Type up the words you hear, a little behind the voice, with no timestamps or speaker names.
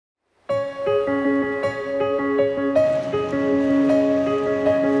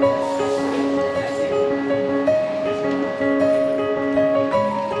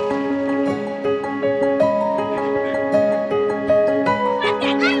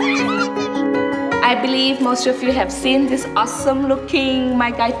I believe most of you have seen this awesome looking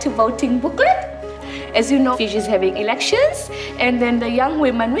My Guide to Voting booklet. As you know, Fiji is having elections, and then the young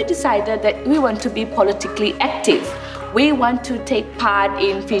women, we decided that we want to be politically active. We want to take part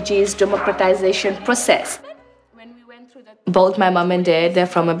in Fiji's democratization process. When we went through that, both my mom and dad, they're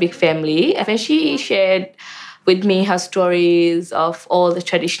from a big family, and she shared with me her stories of all the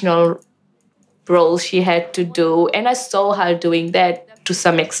traditional roles she had to do, and I saw her doing that to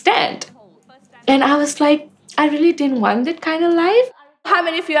some extent. And I was like, I really didn't want that kind of life. How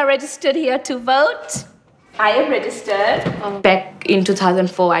many of you are registered here to vote? I am registered. Back in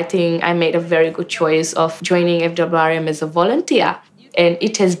 2004, I think I made a very good choice of joining FWRM as a volunteer, and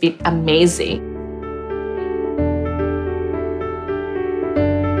it has been amazing.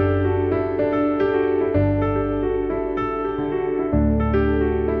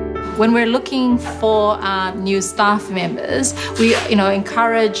 When we're looking for new staff members, we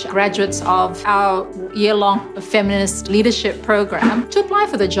encourage graduates of our year-long Feminist Leadership program to apply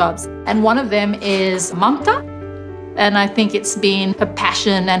for the jobs. And one of them is Mamta. And I think it's been her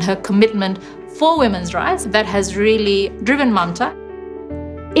passion and her commitment for women's rights that has really driven Mamta.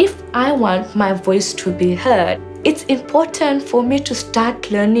 If I want my voice to be heard, it's important for me to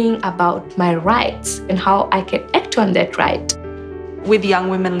start learning about my rights and how I can act on that right. With young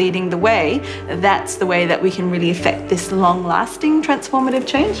women leading the way, that's the way that we can really affect this long-lasting transformative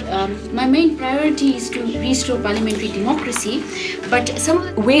change. My main priority is to restore parliamentary democracy, but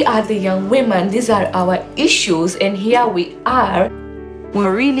we are the young women, these are our issues, and here we are.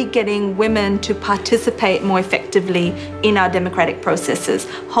 We're really getting women to participate more effectively in our democratic processes,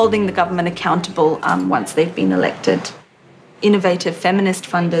 holding the government accountable once they've been elected. Innovative feminist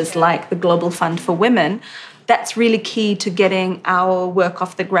funders like the Global Fund for Women, that's really key to getting our work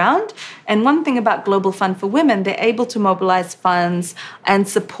off the ground. And one thing about Global Fund for Women, they're able to mobilize funds and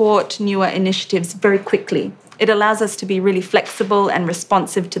support newer initiatives very quickly. It allows us to be really flexible and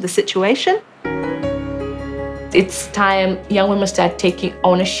responsive to the situation. It's time young women start taking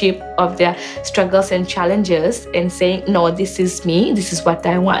ownership of their struggles and challenges and saying, no, this is me, this is what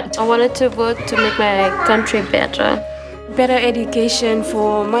I want. I wanted to vote to make my country better. Better education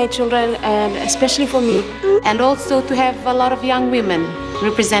for my children and especially for me. And also to have a lot of young women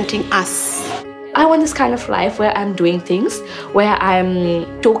representing us. I want this kind of life where I'm doing things, where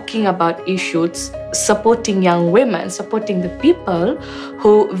I'm talking about issues, supporting young women, supporting the people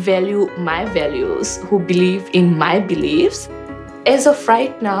who value my values, who believe in my beliefs. As of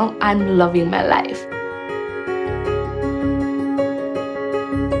right now, I'm loving my life.